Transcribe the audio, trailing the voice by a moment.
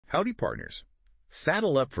Howdy, partners.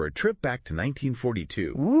 Saddle up for a trip back to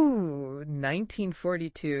 1942 Ooh,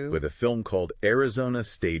 1942. with a film called Arizona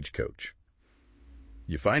Stagecoach.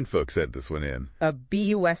 You fine folks sent this one in, A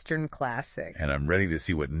B-Western classic. and I'm ready to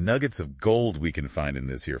see what nuggets of gold we can find in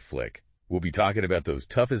this here flick. We'll be talking about those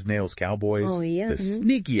tough-as-nails cowboys, Oh, yeah. the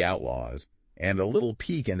sneaky outlaws, and a little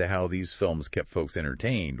peek into how these films kept folks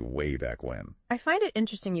entertained way back when. I find it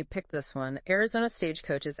interesting you picked this one. Arizona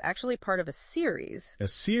Stagecoach is actually part of a series. A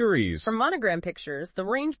series. From Monogram Pictures, the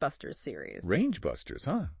Rangebusters series. Rangebusters,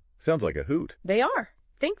 huh? Sounds like a hoot. They are.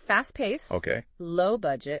 Think fast-paced, Okay, low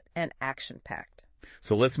budget, and action-packed.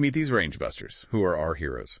 so let's meet these Rangebusters, who are our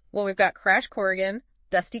heroes. Well, we've got Crash Corrigan,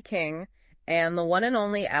 Dusty King, and the one and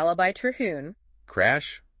only Alibi Terhune.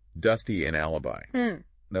 Crash, Dusty, and Alibi. Hmm.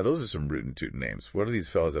 Now, those are some rootin' tootin' names. What are these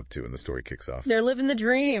fellas up to when the story kicks off? They're living the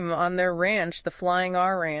dream on their ranch, the Flying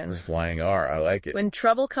R The Ranch. Flying R, I like it. When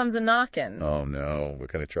trouble comes a-knockin'. Oh no, what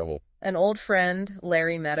kind of trouble? An old friend,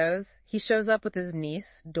 Larry Meadows, he shows up with his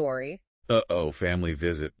niece, Dory. Uh-oh, family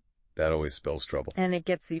visit. That always spells trouble. And it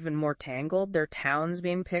gets even more tangled. Their town's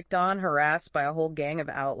being picked on, harassed by a whole gang of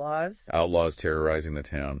outlaws. Outlaws terrorizing the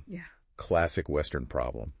town. Yeah. Classic Western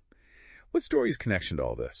problem. What's Dory's connection to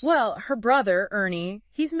all this? Well, her brother, Ernie,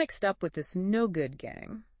 he's mixed up with this no-good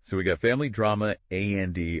gang. So we got family drama,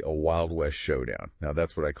 A&D, a Wild West showdown. Now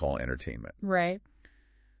that's what I call entertainment. Right.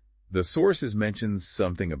 The sources mentions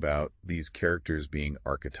something about these characters being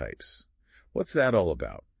archetypes. What's that all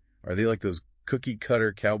about? Are they like those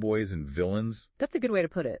cookie-cutter cowboys and villains? That's a good way to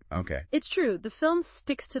put it. Okay. It's true. The film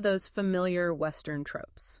sticks to those familiar Western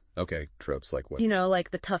tropes. Okay, tropes like what? You know,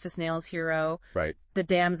 like the toughest nails hero, Right. the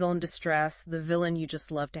damsel in distress, the villain you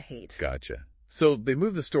just love to hate. Gotcha. So they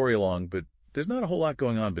move the story along, but there's not a whole lot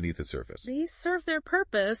going on beneath the surface. These serve their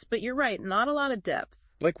purpose, but you're right, not a lot of depth.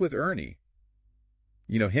 Like with Ernie.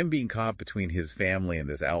 You know, him being caught between his family and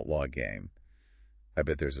this outlaw gang. I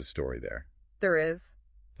bet there's a story there. There is.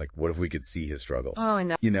 Like, what if we could see his struggles? Oh, I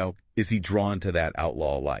know. You know, is he drawn to that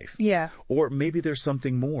outlaw life? Yeah, Or maybe there's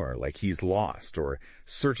something more, like he's lost or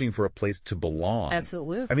searching for a place to belong.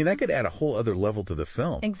 absolutely. I mean, that could add a whole other level to the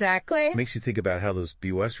film. Exactly. It makes you think about how those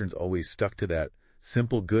B-Westerns always stuck to that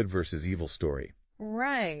simple good versus evil story.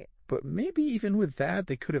 Right. But maybe even with that,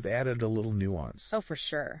 they could have added a little nuance. Oh, for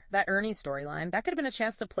sure. That Ernie storyline, that could have been a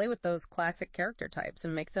chance to play with those classic character types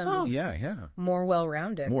and make them Oh, yeah. more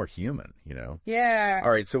well-rounded. More human, you know. Yeah. All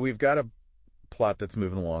right, so we've got a plot that's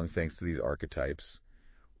moving along thanks to these archetypes.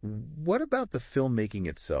 What about the filmmaking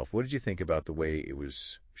itself? What did you think about the way it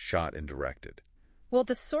was shot and directed? Well,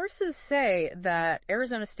 the sources say that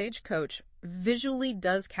Arizona Stagecoach visually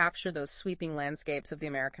does capture those sweeping landscapes of the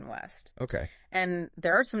American West. Okay. And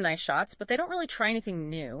there are some nice shots, but they don't really try anything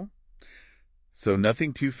new. So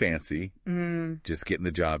nothing too fancy, Mm. just getting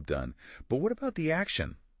the job done. But what about the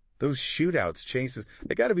action? Those shootouts, chases,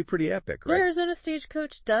 they got to be pretty epic, right? Arizona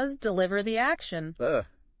Stagecoach does deliver the action.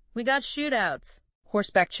 We got shootouts,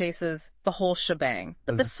 horseback chases, the whole shebang.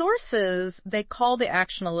 But the sources, they call the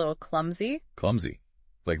action a little clumsy. Clumsy.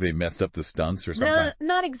 Like they messed up the stunts or something? No,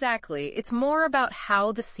 not exactly. It's more about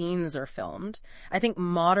how the scenes are filmed. I think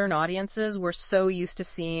modern audiences were so used to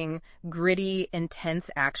seeing gritty,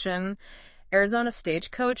 intense action. Arizona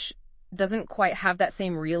Stagecoach doesn't quite have that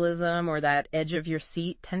same realism or that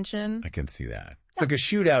edge-of-your-seat tension. I can see that. Like a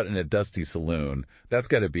shootout in a dusty saloon, that's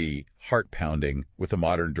got to be heart-pounding with a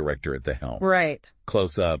modern director at the helm. Right.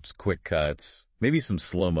 Close-ups, quick cuts, maybe some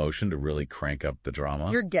slow motion to really crank up the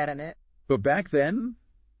drama. You're getting it. But back then,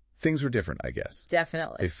 things were different, I guess.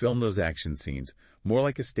 Definitely. They filmed those action scenes more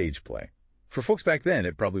like a stage play. For folks back then,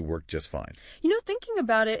 it probably worked just fine. You know, thinking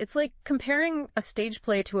about it, it's like comparing a stage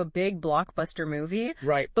play to a big blockbuster movie.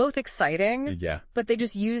 Right. Both exciting, Yeah. but they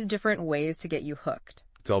just use different ways to get you hooked.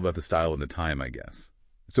 It's all about the style and the time, I guess.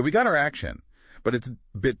 So we got our action, but it's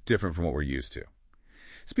a bit different from what we're used to.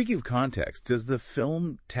 Speaking of context, does the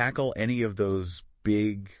film tackle any of those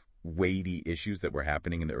big, weighty issues that were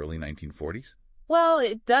happening in the early 1940s? Well,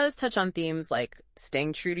 it does touch on themes like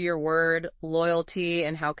staying true to your word, loyalty,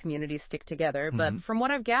 and how communities stick together. But from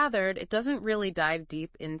what I've gathered, it doesn't really dive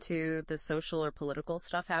deep into the social or political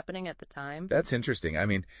stuff happening at the time. That's interesting. I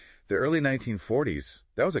mean, the early 1940s,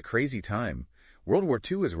 that was a crazy time. World War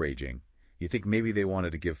II was raging. You think maybe they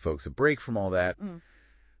wanted to give folks a break from all that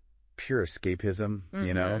pure escapism,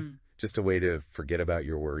 you know? Just a way to forget about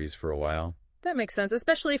your worries for a while. That makes sense,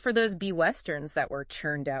 especially for those B-Westerns that were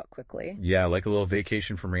churned out quickly. Yeah, like a little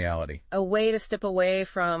vacation from reality. A way to step away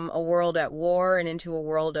from a world at war and into a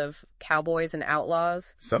world of cowboys and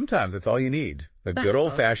outlaws. Sometimes it's all you need. A good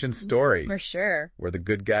old-fashioned story For sure. where the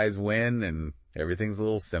good guys win and everything's a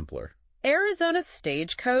little simpler. Arizona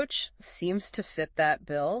Stagecoach seems to fit that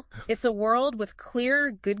bill. It's a world with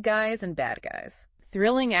clear good guys and bad guys,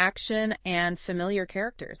 thrilling action, and familiar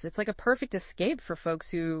characters. It's like a perfect escape for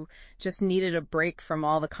folks who just needed a break from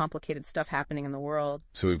all the complicated stuff happening in the world.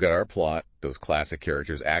 So we've got our plot, those classic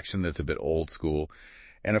characters, action that's a bit old school,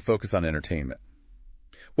 and a focus on entertainment.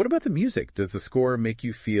 What about the music? Does the score make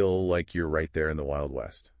you feel like you're right there in the Wild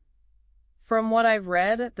West? From what I've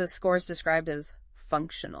read, the score is described as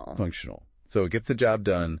functional. Functional. So it gets the job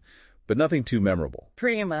done, but nothing too memorable.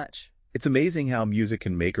 Pretty much. It's amazing how music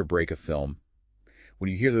can make or break a film. When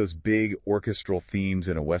you hear those big orchestral themes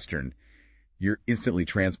in a Western, you're instantly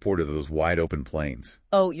transported to those wide open plains.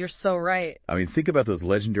 Oh, you're so right. I mean, think about those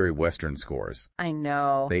legendary Western scores. I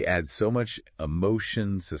know. They add so much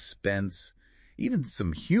emotion, suspense, even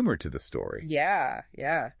some humor to the story. Yeah.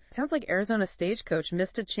 It sounds like Arizona Stagecoach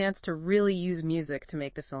missed a chance to really use music to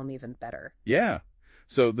make the film even better. Yeah.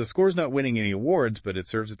 So the score's not winning any awards, but it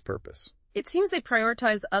serves its purpose. It seems they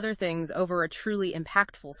prioritized other things over a truly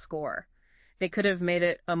impactful score. They could have made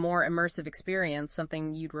it a more immersive experience,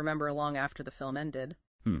 something you'd remember long after the film ended.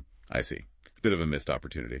 I see. It's a bit of a missed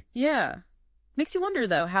opportunity. Yeah. Makes you wonder,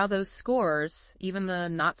 though, how those scores, even the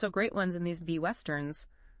not-so-great ones in these B-Westerns,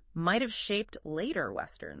 might have shaped later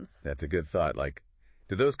Westerns. That's a good thought. Like,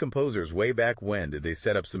 did those composers way back when, did they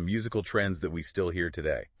set up some musical trends that we still hear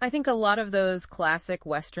today? I think a lot of those classic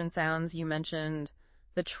Western sounds you mentioned,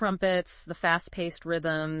 the trumpets, the fast-paced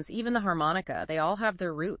rhythms, even the harmonica, they all have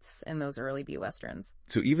their roots in those early B-Westerns.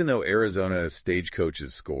 So even though Arizona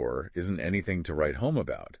Stagecoach's score isn't anything to write home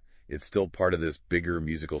about, it's still part of this bigger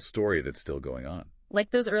musical story that's still going on.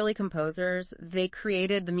 Like those early composers, they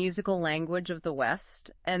created the musical language of the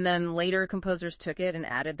West, and then later composers took it and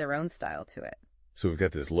added their own style to it. So we've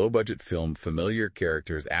got this low-budget film, familiar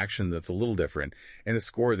characters, action that's a little different, and a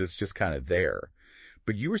score that's just kind of there.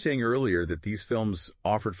 But you were saying earlier that these films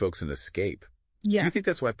offered folks an escape. Do you think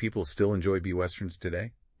that's why people still enjoy B-Westerns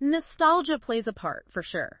today? Nostalgia plays a part, for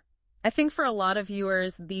sure. I think for a lot of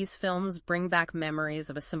viewers, these films bring back memories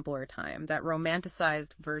of a simpler time, that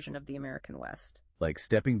romanticized version of the American West. Like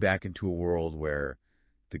stepping back into a world where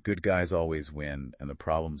the good guys always win and the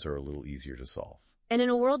problems are a little easier to solve. And in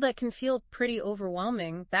a world that can feel pretty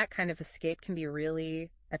overwhelming, that kind of escape can be really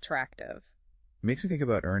attractive. It makes me think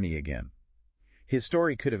about Ernie again. His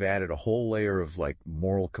story could have added a whole layer of, like,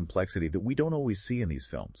 moral complexity that we don't always see in these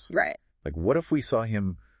films. Right. Like, what if we saw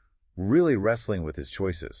him really wrestling with his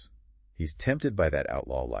choices? He's tempted by that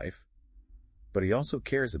outlaw life, but he also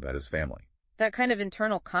cares about his family. That kind of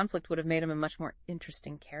internal conflict would have made him a much more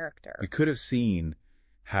interesting character. We could have seen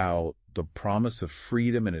how the promise of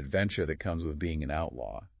freedom and adventure that comes with being an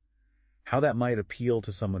outlaw, how that might appeal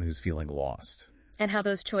to someone who's feeling lost. And how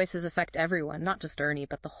those choices affect everyone, not just Ernie,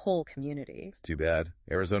 but the whole community. It's too bad.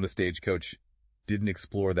 Arizona Stagecoach didn't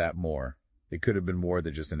explore that more. It could have been more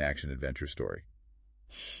than just an action-adventure story.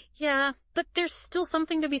 Yeah, but there's still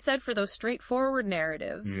something to be said for those straightforward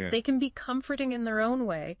narratives. Yeah. They can be comforting in their own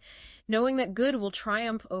way, knowing that good will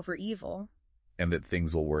triumph over evil. And that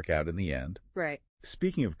things will work out in the end. Right.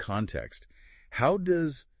 Speaking of context, how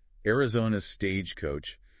does Arizona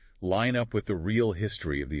Stagecoach line up with the real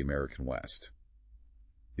history of the American West?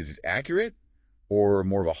 Is it accurate or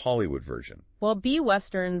more of a Hollywood version? Well,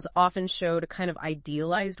 B-Westerns often showed a kind of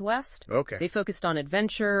idealized West. Okay. They focused on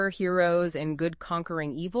adventure, heroes, and good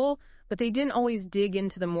conquering evil, but they didn't always dig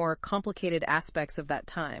into the more complicated aspects of that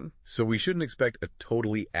time. So we shouldn't expect a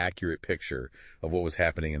totally accurate picture of what was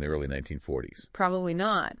happening in the early 1940s. Probably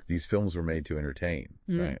not. These films were made to entertain,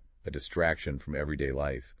 right? A distraction from everyday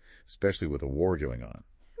life, especially with a war going on.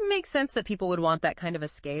 It makes sense that people would want that kind of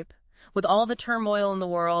escape. With all the turmoil in the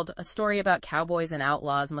world, a story about cowboys and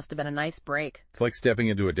outlaws must have been a nice break. It's like stepping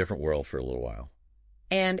into a different world for a little while.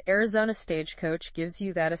 And Arizona Stagecoach gives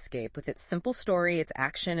you that escape with its simple story, its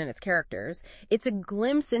action, and its characters. It's a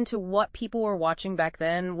glimpse into what people were watching back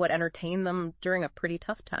then, what entertained them during a pretty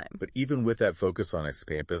tough time. But even with that focus on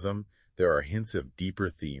escapism, there are hints of deeper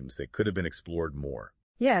themes that could have been explored more.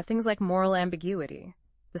 Yeah, things like moral ambiguity,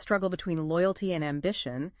 the struggle between loyalty and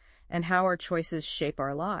ambition, and how our choices shape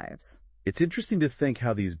our lives. It's interesting to think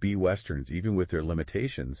how these B-Westerns, even with their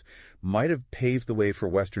limitations, might have paved the way for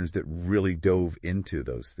Westerns that really dove into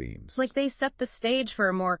those themes. Like they set the stage for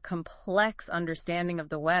a more complex understanding of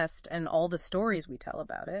the West and all the stories we tell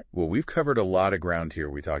about it. Well, we've covered a lot of ground here.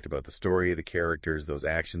 We talked about the story, the characters, those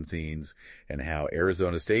action scenes, and how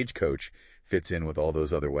Arizona Stagecoach fits in with all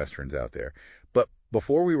those other Westerns out there. But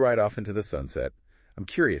before we ride off into the sunset, I'm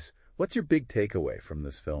curious, what's your big takeaway from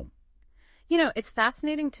this film? You know, it's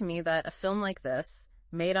fascinating to me that a film like this,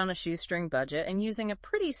 made on a shoestring budget and using a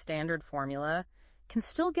pretty standard formula, can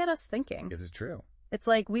still get us thinking. This is true. It's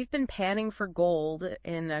like we've been panning for gold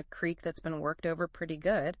in a creek that's been worked over pretty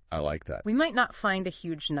good. I like that. We might not find a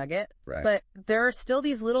huge nugget, Right. but there are still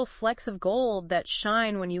these little flecks of gold that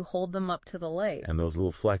shine when you hold them up to the light. And those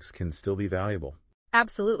little flecks can still be valuable.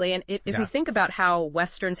 Absolutely. And if Yeah. we think about how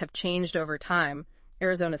Westerns have changed over time,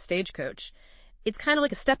 Arizona Stagecoach, it's kind of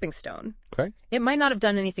like a stepping stone. Okay. It might not have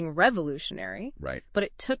done anything revolutionary, Right. but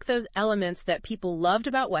it took those elements that people loved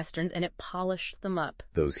about Westerns and it polished them up.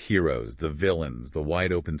 Those heroes, the villains, the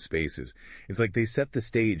wide open spaces. It's like they set the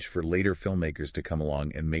stage for later filmmakers to come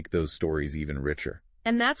along and make those stories even richer.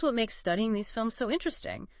 And that's what makes studying these films so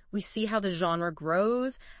interesting. We see how the genre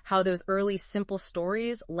grows, how those early simple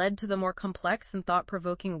stories led to the more complex and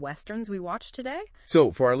thought-provoking Westerns we watch today.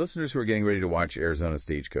 So, for our listeners who are getting ready to watch Arizona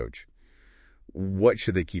Stagecoach, what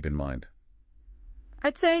should they keep in mind?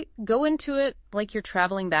 I'd say go into it like you're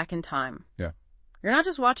traveling back in time. Yeah. You're not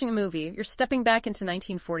just watching a movie, you're stepping back into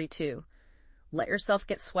 1942. Let yourself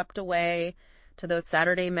get swept away to those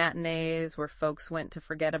Saturday matinees where folks went to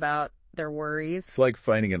forget about their worries. It's like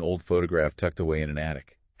finding an old photograph tucked away in an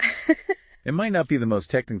attic. It might not be the most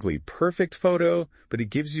technically perfect photo, but it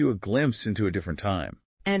gives you a glimpse into a different time.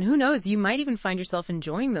 And who knows, you might even find yourself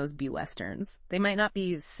enjoying those B-Westerns. They might not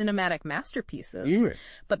be cinematic masterpieces,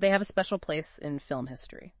 but they have a special place in film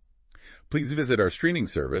history. Please visit our streaming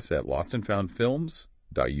service at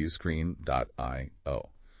lostandfoundfilms.uscreen.io.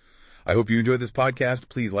 I hope you enjoyed this podcast.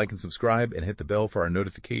 Please like and subscribe and hit the bell for our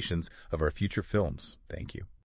notifications of our future films. Thank you.